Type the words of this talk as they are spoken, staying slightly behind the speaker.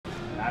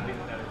Abby's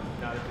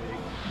not a big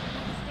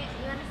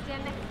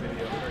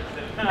video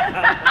person.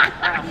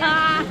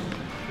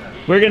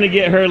 We're gonna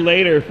get her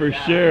later for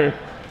sure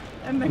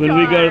when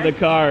we go to the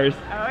cars.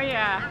 Oh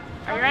yeah.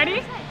 Are you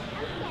ready?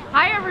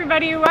 Hi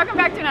everybody, welcome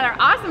back to another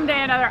awesome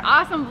day, another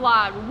awesome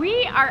vlog.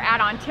 We are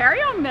at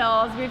Ontario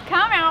Mills. We've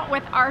come out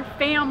with our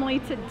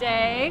family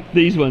today.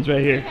 These ones right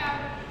here. We have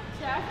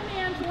Jeff and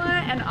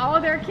Angela and all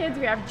of their kids.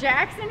 We have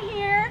Jackson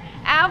here,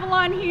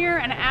 Avalon here,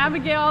 and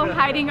Abigail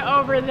hiding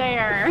over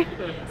there.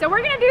 So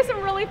we're gonna do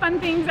some really fun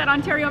things at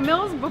Ontario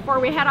Mills before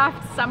we head off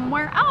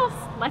somewhere else.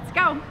 Let's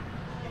go.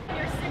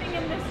 You're sitting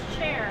in this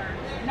chair.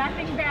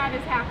 Nothing bad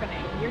is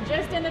happening. You're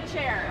just in the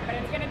chair, but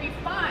it's gonna be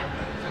fun.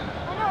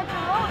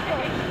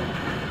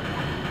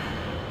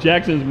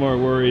 Jackson's more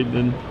worried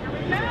than Tell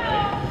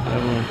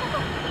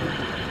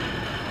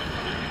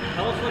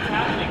us what's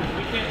happening.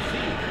 We can't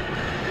see.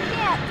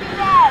 Yeah, too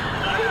bad.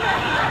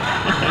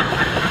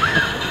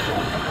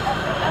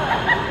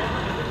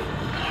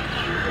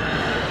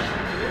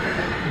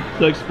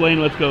 So explain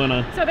what's going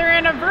on. So they're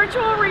in a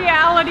virtual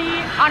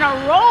reality on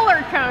a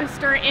roller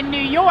coaster in New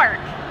York.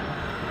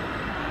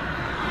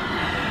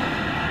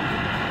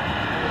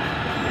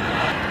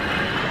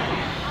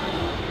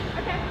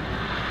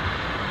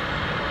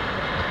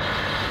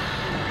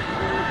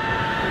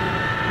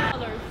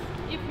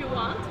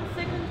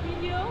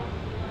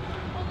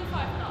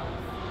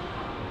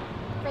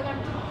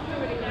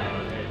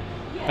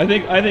 I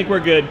think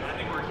we're good.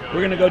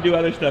 We're gonna go do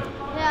other stuff.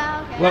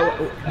 Yeah, okay. Well,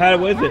 how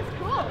was it?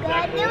 Cool.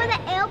 Good. There was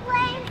an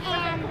airplane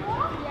and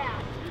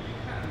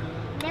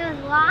there was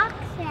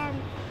rocks and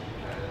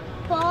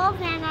poles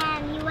and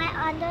then you went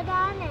under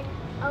them and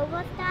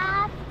over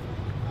stuff.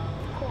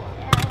 Cool.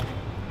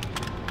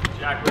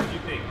 Jack, what did you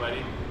think,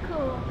 buddy?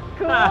 Cool.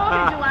 Cool,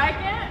 did you like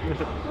it?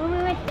 When we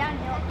went down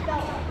there,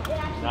 it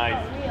actually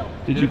Nice. felt real.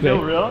 Did you feel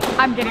pay? real?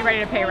 I'm getting ready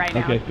to pay right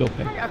now. Okay, go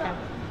pay. Okay.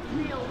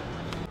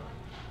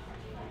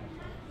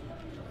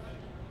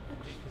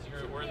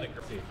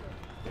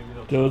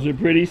 Those are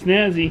pretty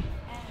snazzy.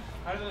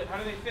 How do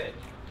they fit?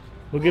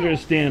 We'll get her to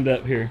stand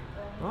up here.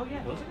 Oh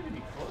yeah, those are gonna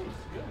be close.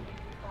 Good.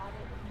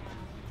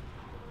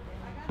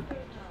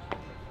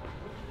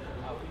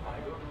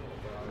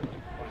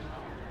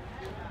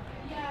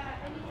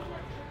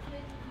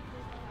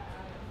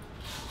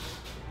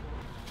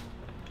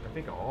 I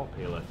think all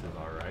Paylesses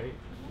are, right?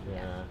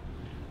 Yeah.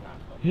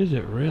 Is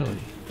it really?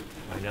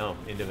 I know.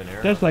 End of an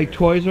era. That's like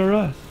Toys R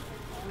Us.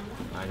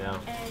 I know.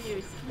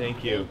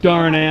 Thank you.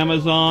 Darn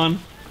Amazon.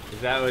 Is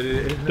that what it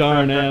is?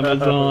 Darn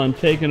Amazon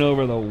taking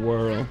over the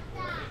world.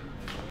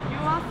 You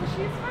lost the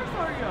sheets first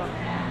or you?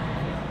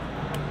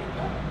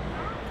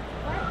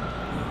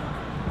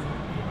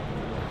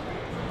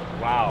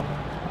 Wow.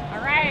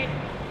 All right,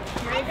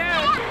 here we go.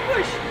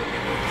 Push,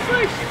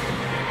 push.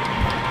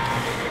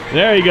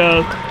 There he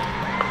goes.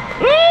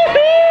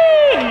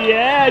 Woohoo!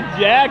 Yeah,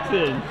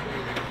 Jackson.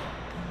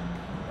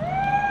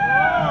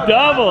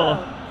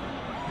 Double.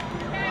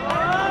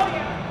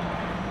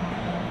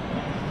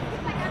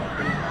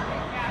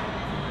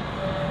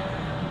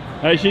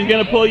 All right, she's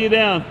gonna pull you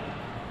down.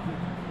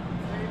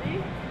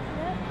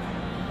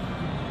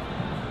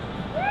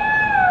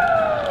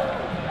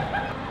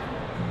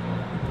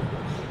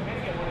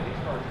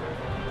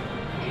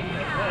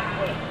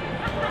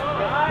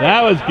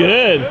 That was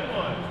good.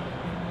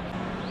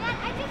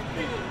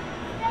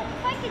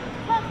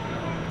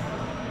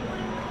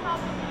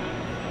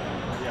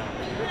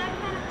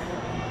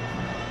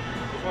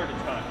 It's hard to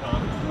touch, huh?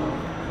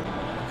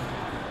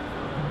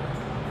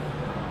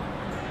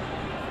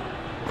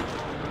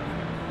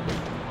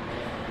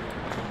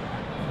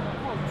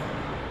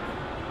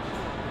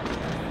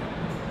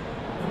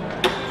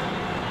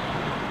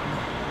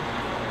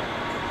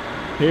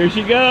 Here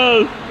she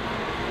goes.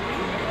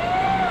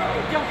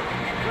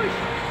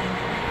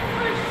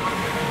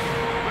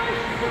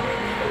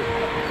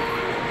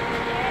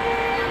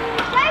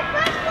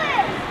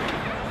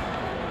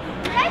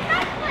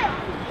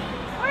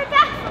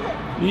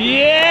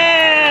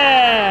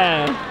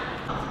 Yeah!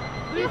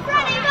 You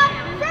front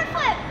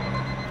flip!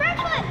 Front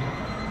flip!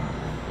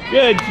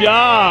 Good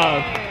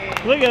job.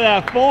 Look at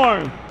that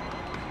form.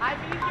 I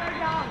beat your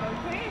dog,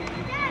 okay?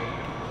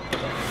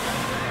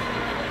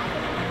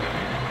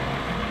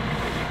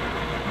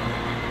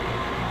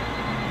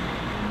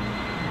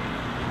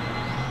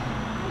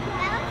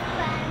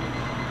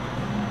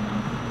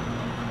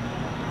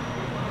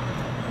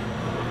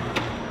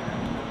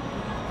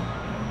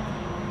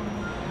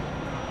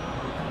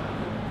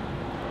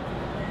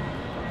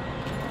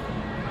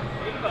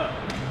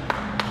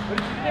 What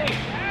did you think?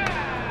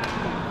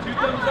 Two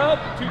thumbs up?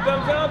 Two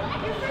thumbs up?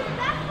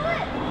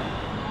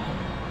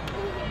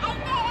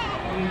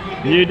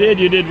 You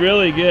did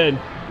really good.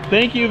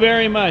 Thank you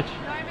very much.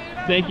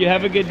 Thank you.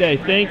 Have a good day.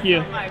 Thank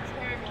you.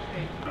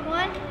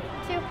 1,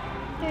 2,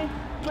 3.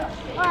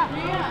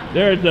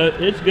 There's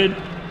it's good.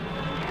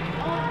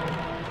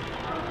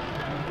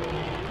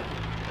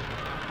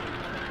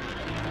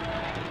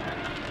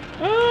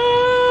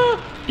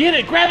 Get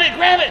it, grab it,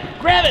 grab it,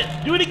 grab it.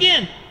 Do it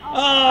again.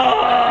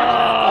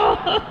 Oh!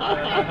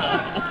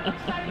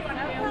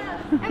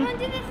 I want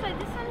to do this way.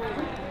 This one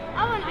is...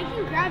 Oh, and I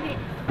can grab it.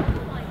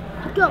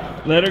 Go.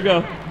 Let her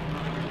go.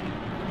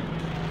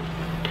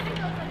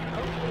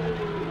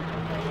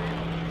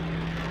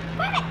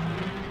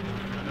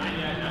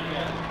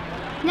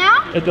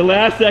 Now? At the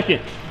last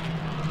second.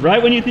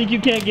 Right when you think you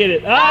can't get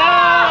it. Oh,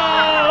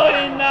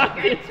 he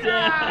knocked it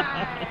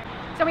down.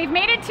 So we've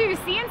made it to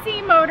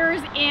CNC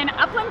Motors in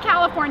Upland,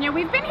 California.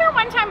 We've been here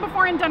one time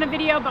before and done a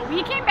video, but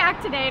we came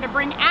back today to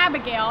bring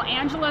Abigail,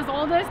 Angela's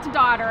oldest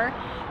daughter,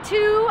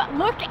 to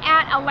look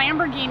at a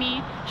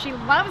Lamborghini. She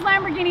loves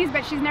Lamborghinis,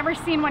 but she's never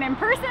seen one in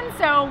person,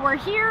 so we're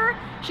here.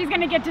 She's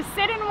gonna get to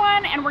sit in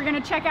one, and we're gonna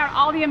check out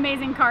all the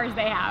amazing cars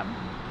they have. We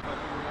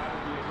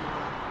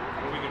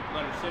could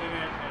let her sit in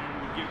it,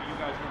 and we give you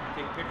guys room to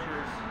take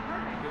pictures,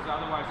 because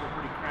otherwise they're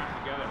pretty cramped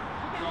together.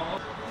 So,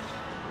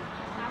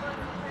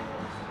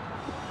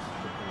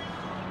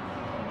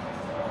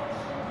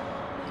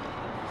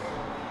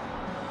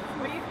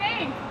 What do you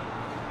think?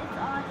 It's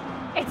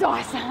awesome. It's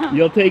awesome.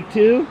 You'll take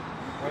two?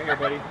 right here,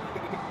 buddy.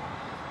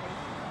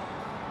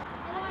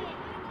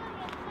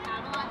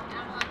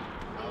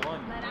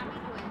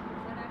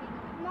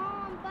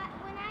 Mom, but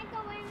when I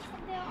go in,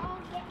 they'll all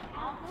get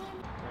out.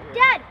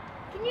 Dad,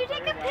 can you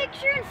take a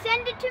picture and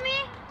send it to me?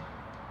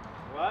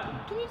 What?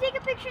 Can you take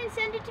a picture and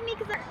send it to me?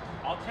 Cause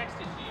I'll text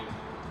it to you.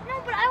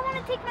 no, but I want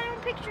to take my own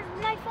pictures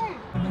with my phone.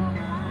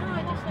 No,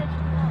 I just said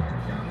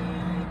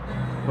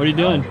What are you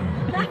doing?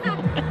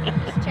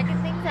 just checking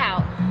things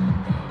out.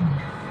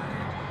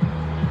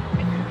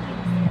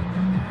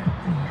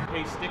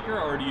 Pay sticker,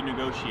 or do you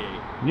negotiate?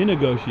 You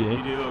negotiate.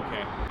 You do?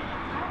 Okay.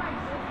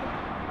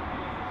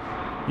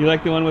 You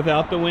like the one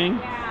without the wing?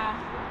 Yeah.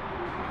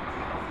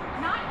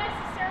 Not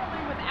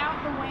necessarily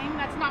without the wing.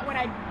 That's not what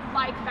I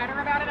like better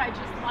about it. I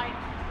just like...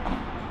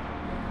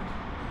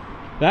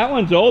 That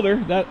one's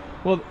older.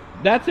 Well,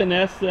 that's an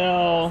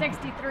SL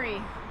 63.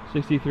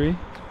 63.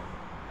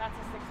 That's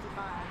a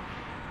 65.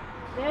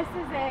 This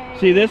is a...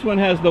 See, this one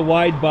has the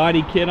wide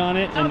body kit on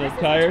it and the this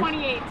tires. is a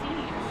 2018.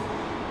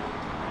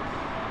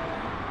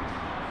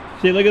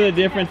 See, look at the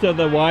difference of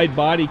the wide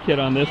body kit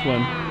on this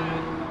one.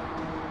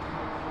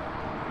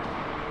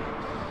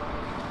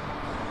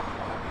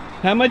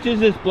 How much is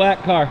this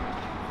black car?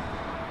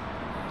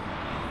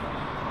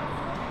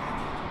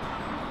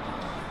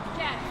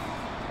 Yes.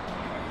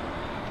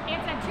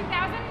 It's a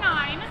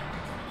 2009.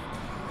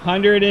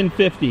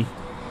 150.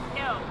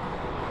 No.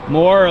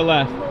 More or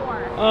less?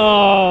 More.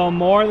 Oh,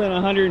 more than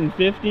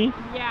 150?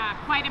 Yeah,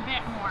 quite a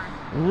bit more.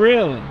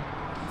 Really?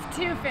 It's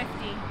 250.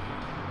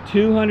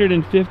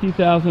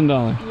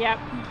 $250,000. Yep.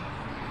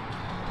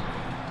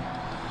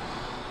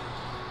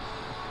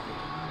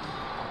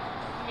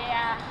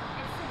 Yeah.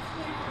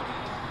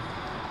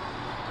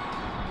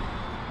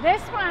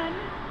 This one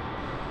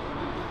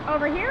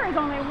over here is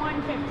only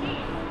 115.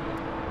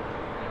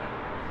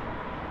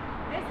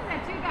 This is a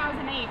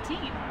 2018,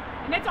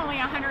 and it's only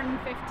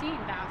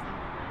 115,000.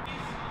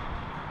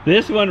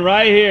 This one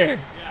right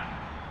here. Yeah.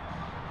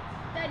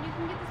 Dad, you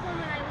can get this one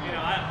when I leave. You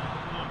know,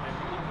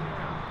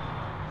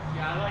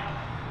 I like.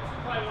 This is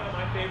probably one of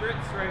my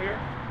favorites right here.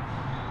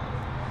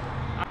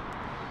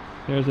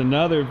 There's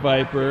another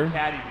Viper.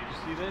 Caddy, did you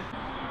see this?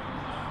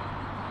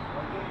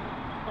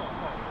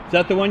 Is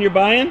that the one you're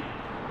buying?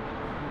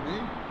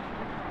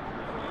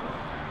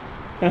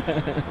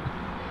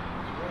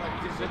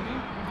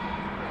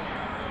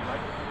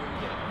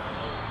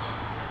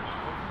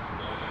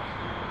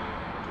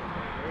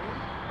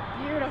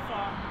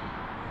 Beautiful.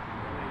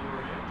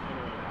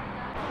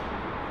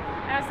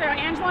 So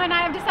Angela and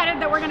I have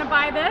decided that we're going to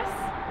buy this.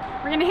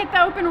 We're going to hit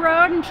the open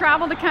road and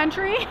travel the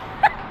country.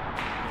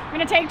 We're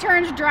going to take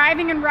turns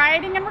driving and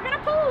riding, and we're going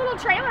to pull a little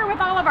trailer with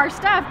all of our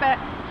stuff, but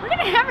we're going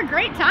to have a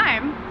great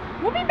time.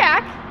 We'll be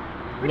back.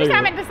 We just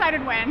haven't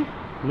decided when.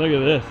 Look at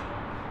this.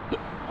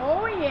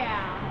 Oh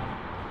yeah.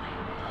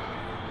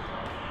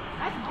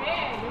 That's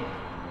big.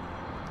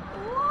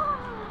 Whoa.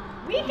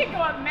 We could go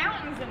up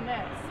mountains in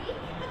this.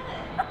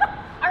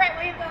 All right,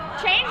 we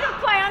change of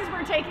plans.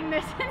 We're taking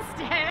this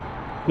instead.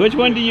 Which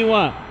one do you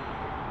want?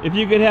 If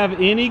you could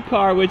have any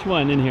car, which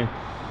one in here?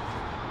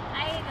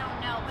 I don't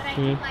know, but I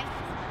do like this one.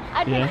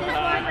 I think Yeah. this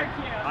ones are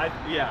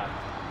cute. Yeah.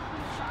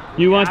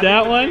 You want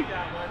that one? Take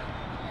that one.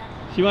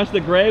 She wants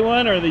the gray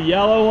one or the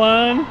yellow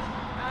one?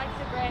 I like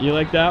the gray. You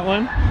like that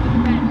one?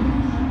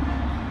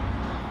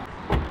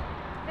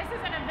 This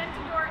is an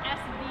Aventador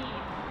SV.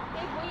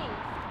 Big wings.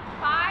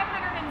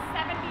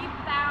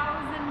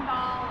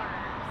 $570,000.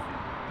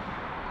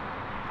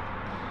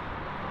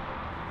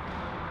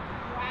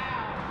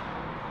 Wow.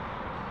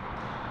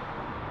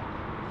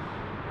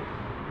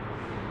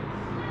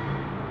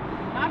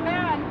 Not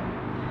bad.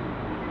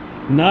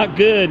 Not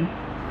good.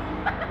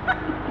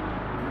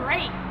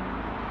 Great.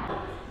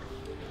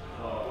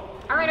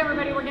 All right,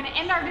 everybody, we're going to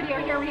end our video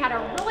here. We had a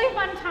really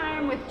fun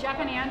time with Jeff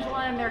and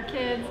Angela and their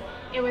kids.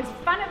 It was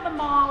fun at the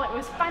mall. It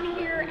was fun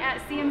here at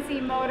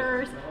CNC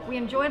Motors. We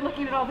enjoyed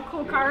looking at all the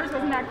cool cars.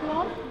 Wasn't that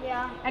cool?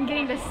 Yeah. And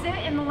getting to sit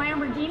in the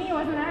Lamborghini.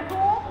 Wasn't that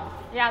cool?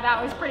 Yeah,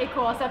 that was pretty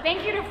cool. So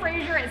thank you to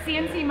Fraser at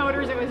CNC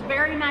Motors. It was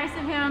very nice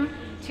of him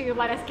to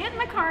let us get in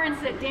the car and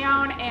sit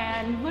down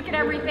and look at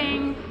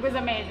everything. It was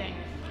amazing.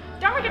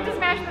 Don't forget to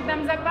smash the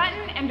thumbs up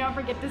button and don't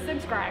forget to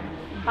subscribe.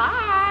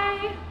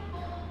 Bye!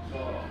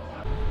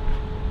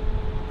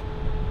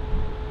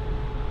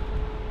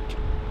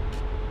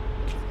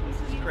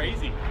 This is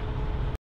crazy.